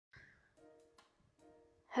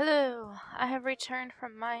Hello, I have returned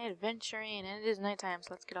from my adventuring and it is nighttime,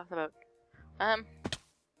 so let's get off the boat. I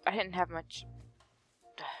didn't have much.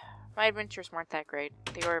 My adventures weren't that great.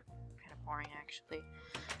 They were kind of boring, actually.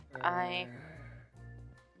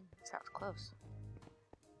 Sounds close.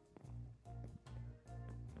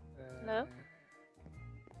 Hello?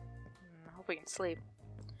 I hope we can sleep.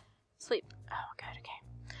 Sleep. Oh, good, okay.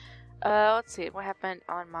 Let's see, what happened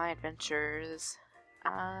on my adventures?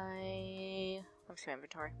 Let me see my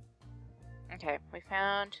inventory. Okay, we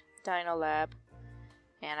found Dino Lab,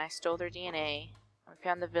 and I stole their DNA. We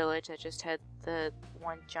found the village that just had the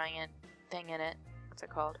one giant thing in it. What's it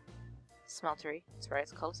called? Smeltery. That's right,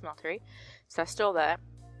 it's called a smeltery. So I stole that.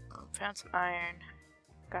 Found some iron.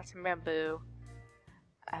 Got some bamboo.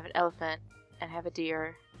 I have an elephant, and I have a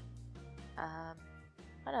deer.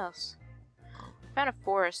 What else? I found a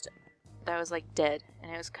forest that was like dead,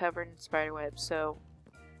 and it was covered in spider webs, so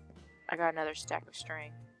I got another stack of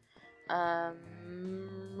string.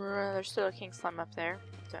 There's still a king slime up there.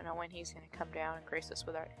 Don't know when he's gonna come down and grace us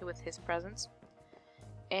with his presence.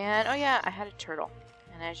 And oh yeah, I had a turtle.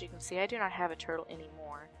 And as you can see, I do not have a turtle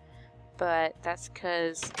anymore. But that's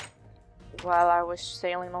because while I was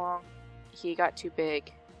sailing along, he got too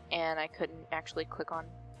big, and I couldn't actually click on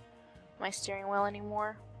my steering wheel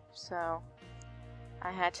anymore. So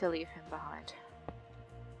I had to leave him behind.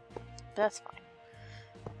 That's fine.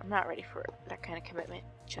 I'm not ready for that kind of commitment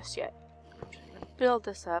just yet. I'm just going to build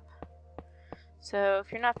this up. So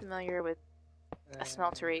if you're not familiar with a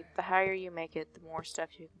smeltery, the higher you make it, the more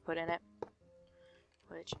stuff you can put in it,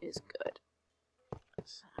 which is good.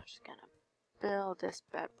 So I'm just going to build this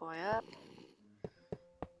bad boy up.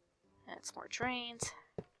 Add some more drains.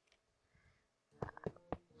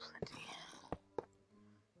 Plenty.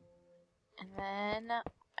 And then,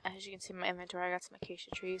 as you can see in my inventory, I got some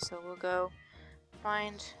acacia trees, so we'll go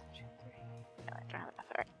find... No, I don't have enough.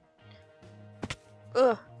 Alright.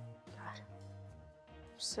 Ugh! God.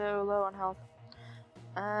 I'm so low on health.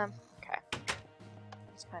 Okay.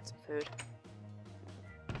 Let's find some food.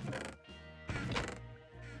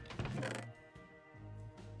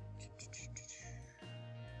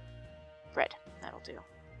 Bread. That'll do.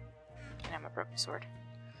 And I'm a broken sword.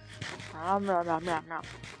 Nom nom nom nom nom.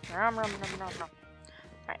 Nom nom nom nom nom.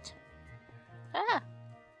 Right. Ah!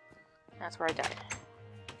 That's where I died.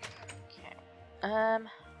 Okay. I'm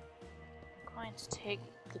going to take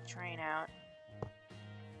the drain out.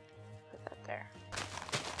 Put that there.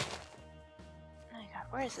 Oh my god,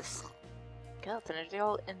 where is this skeleton? Are they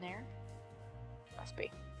all in there? Must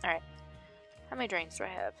be. Alright. How many drains do I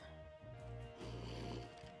have?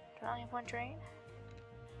 Do I only have one drain?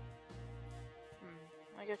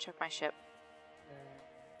 Let me go check my ship.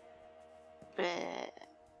 Bleh.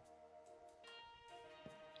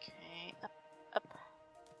 Okay, up.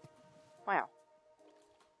 Wow.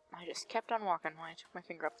 I just kept on walking when I took my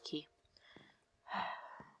finger off the key.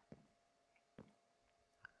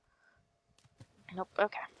 Nope,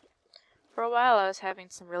 okay. For a while I was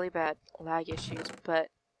having some really bad lag issues,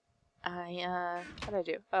 but what did I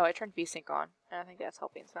do? Oh, I turned VSync on, and I think that's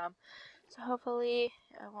helping some. So hopefully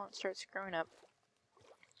I won't start screwing up.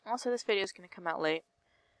 Also, this video is going to come out late,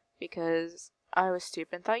 because I was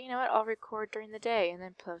stupid and thought, you know what, I'll record during the day and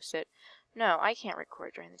then post it. No, I can't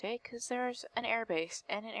record during the day because there's an airbase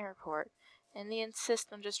and an airport, and they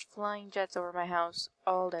insist on just flying jets over my house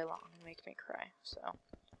all day long and make me cry. So,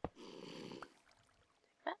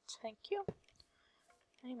 that, thank you.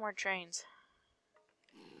 I need more drains.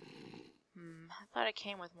 I thought it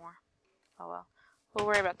came with more. Oh well. We'll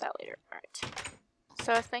worry about that later. Alright.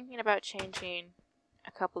 So I was thinking about changing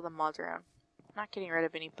a couple of the mods around. Not getting rid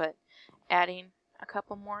of any, but adding a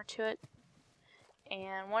couple more to it.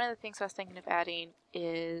 And one of the things I was thinking of adding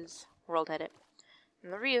is World Edit.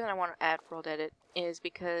 And the reason I want to add World Edit is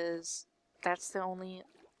because that's the only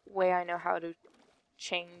way I know how to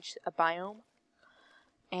change a biome.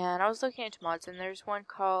 And I was looking into mods, and there's one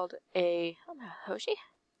called a... Oh no, Hoshi?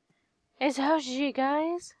 It's Hoshi,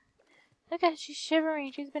 guys! Look at her, she's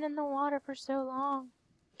shivering. She's been in the water for so long.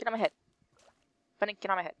 Get on my head. Bunny,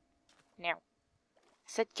 get on my head. Now. I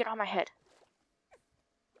said get on my head.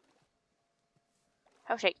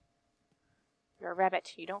 Hoshi. You're a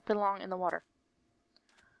rabbit. You don't belong in the water.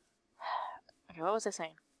 Okay, what was I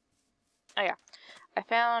saying? Oh yeah. I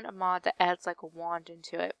found a mod that adds like a wand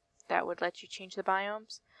into it that would let you change the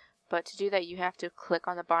biomes. But to do that, you have to click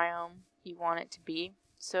on the biome you want it to be.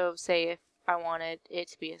 So say if I wanted it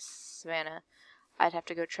to be a savanna, I'd have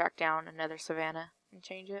to go track down another savanna and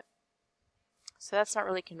change it. So that's not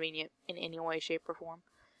really convenient in any way, shape, or form.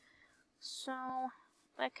 So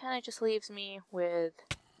that kind of just leaves me with...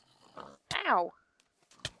 Ow!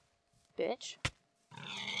 Bitch.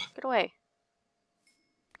 Get away.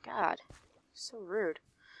 God. So rude.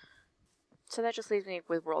 So that just leaves me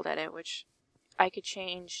with World Edit, which I could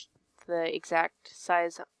change the exact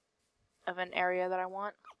size of an area that I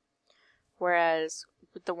want. Whereas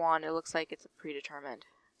with the wand, it looks like it's a predetermined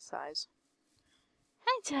size.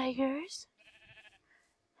 Hi, tigers.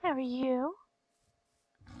 How are you?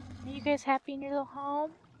 Are you guys happy in your little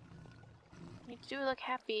home? You do look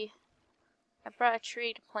happy. I brought a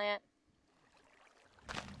tree to plant.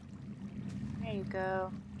 There you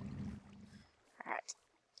go. Alright,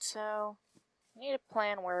 so we need to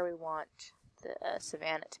plan where we want the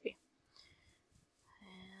savannah to be.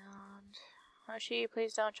 And Hoshi,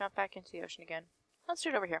 please don't jump back into the ocean again. Let's do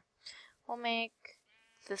it over here. We'll make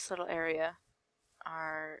this little area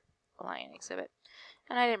our lion exhibit.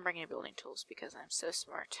 And I didn't bring any building tools because I'm so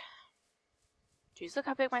smart. Jeez, look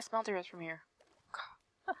how big my smelter is from here.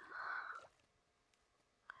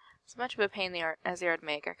 As much of a pain as they are to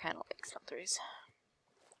make, I kind of like smelteries.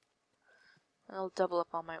 It'll double up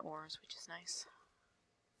all my ores, which is nice.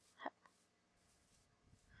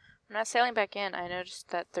 When I was sailing back in, I noticed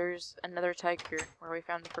that there's another tiger where we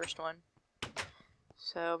found the first one.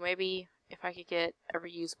 So maybe if I could get a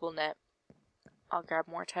reusable net, I'll grab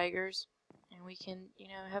more tigers, and we can, you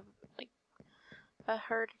know, have like a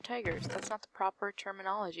herd of tigers. That's not the proper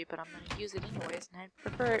terminology, but I'm going to use it anyways, and I'd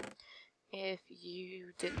prefer it if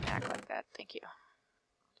you didn't act like that. Thank you.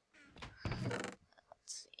 Let's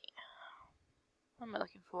see. What am I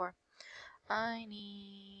looking for? I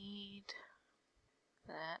need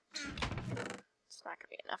that. It's not going to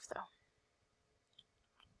be enough, though.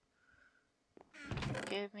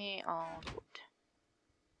 Give me all the wood.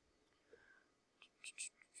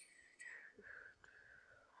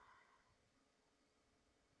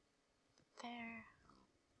 There.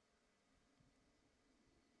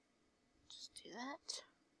 Just do that.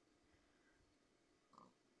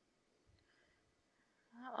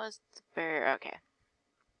 That was the barrier. Okay.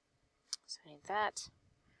 So I need that.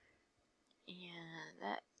 And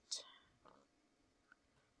that.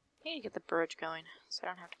 I need to get the bridge going so I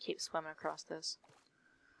don't have to keep swimming across this.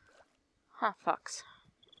 Huh, fox.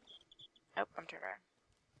 Oh, I'm turned around.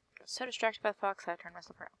 I was so distracted by the fox I turned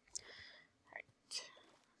myself around. Alright.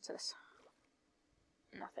 What's this?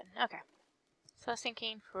 Nothing. Okay. So I was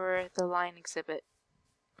thinking for the lion exhibit,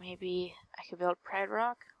 maybe I could build Pride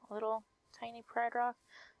Rock, a little tiny Pride Rock.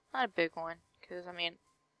 Not a big one, because I mean,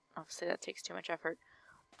 obviously that takes too much effort.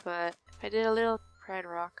 But if I did a little Pride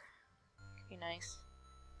Rock, it could be nice.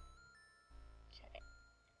 Okay.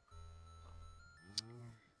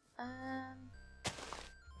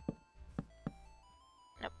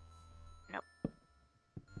 Nope. Nope.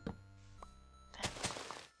 That.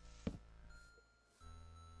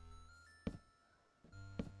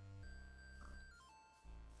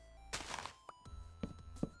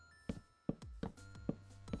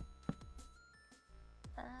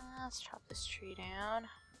 Let's chop this tree down.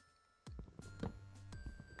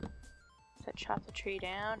 So chop the tree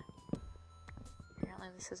down. Apparently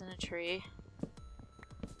this isn't a tree.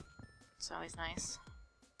 It's always nice.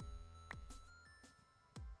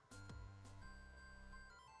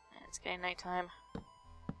 And it's getting nighttime.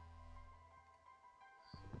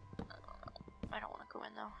 I don't want to go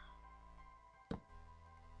in though.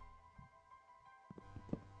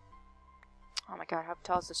 Oh my god, how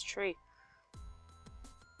tall is this tree?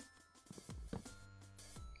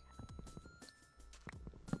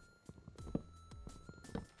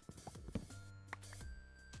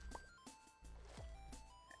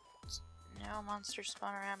 No monsters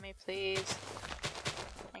spawn around me, please.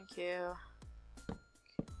 Thank you.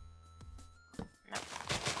 Nope.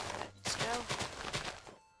 Let's go.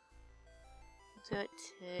 We'll do it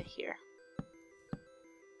to here.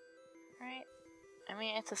 Right? I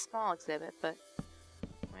mean, it's a small exhibit, but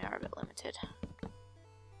we are a bit limited.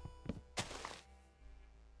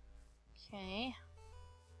 Okay.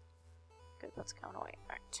 Good, that's going away.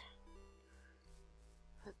 Alright.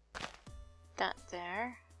 Put that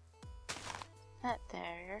there. That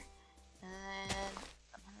there. And then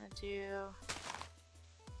I'm gonna do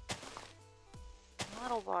a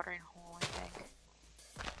little watering hole, I think.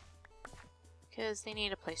 Because they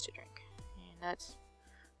need a place to drink. And that's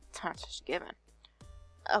not just a given.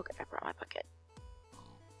 Okay, I brought my bucket.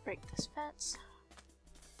 Break this fence.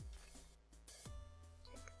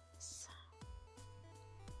 Take this.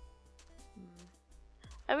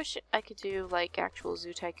 I wish I could do like actual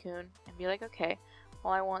Zoo Tycoon and be like, okay,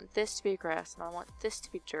 well I want this to be grass, and I want this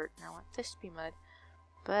to be dirt, and I want this to be mud.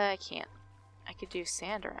 But I can't. I could do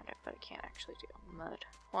sand around it, but I can't actually do mud.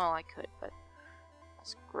 Well, I could, but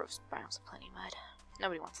that's gross biomes of plenty mud.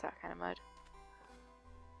 Nobody wants that kind of mud.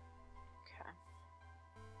 Okay.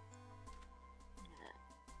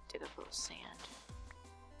 dig up a little sand.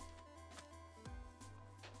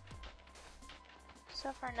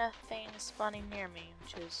 So far nothing is spawning near me,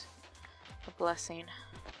 which is a blessing.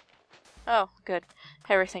 Oh, good.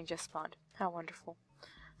 Everything just spawned. How wonderful.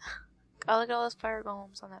 Oh, look at all those fire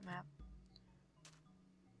golems on that map.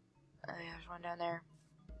 Oh yeah, there's one down there.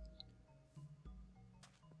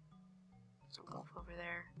 There's a wolf over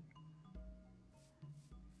there.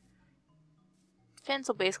 Fins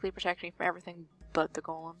will basically protect me from everything but the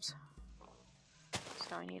golems.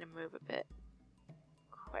 So I need to move a bit.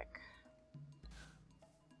 Quick.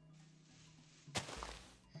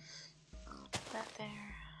 That there.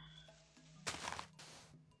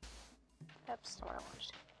 That's not what I wanted to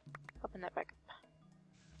do. Open that back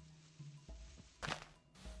up.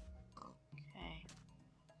 Okay.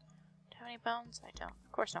 Do I have any bones? I don't.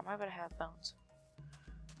 Of course not. Why would I have bones?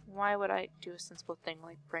 Why would I do a sensible thing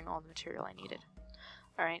like bring all the material I needed?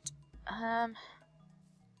 Alright.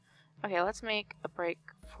 Okay, let's make a break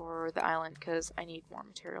for the island because I need more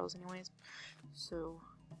materials anyways. So,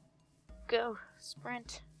 go.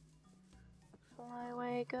 Sprint. Fly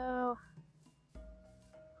away, go.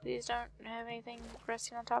 Please don't have anything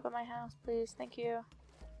resting on top of my house, please. Thank you.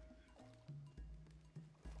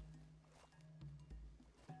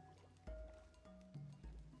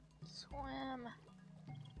 Swim.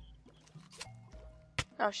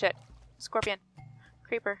 Oh shit. Scorpion.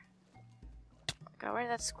 Creeper. God, where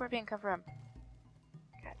did that scorpion come from?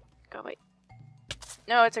 God, go away.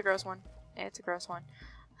 No, it's a gross one. It's a gross one.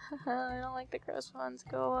 I don't like the gross ones.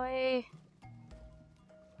 Go away.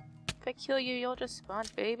 If I kill you, you'll just spawn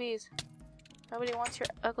babies. Nobody wants your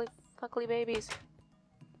ugly, fuckly babies.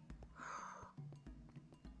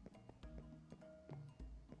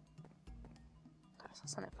 God, I saw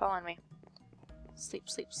something fall on me. Sleep,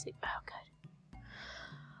 sleep, sleep. Oh, good.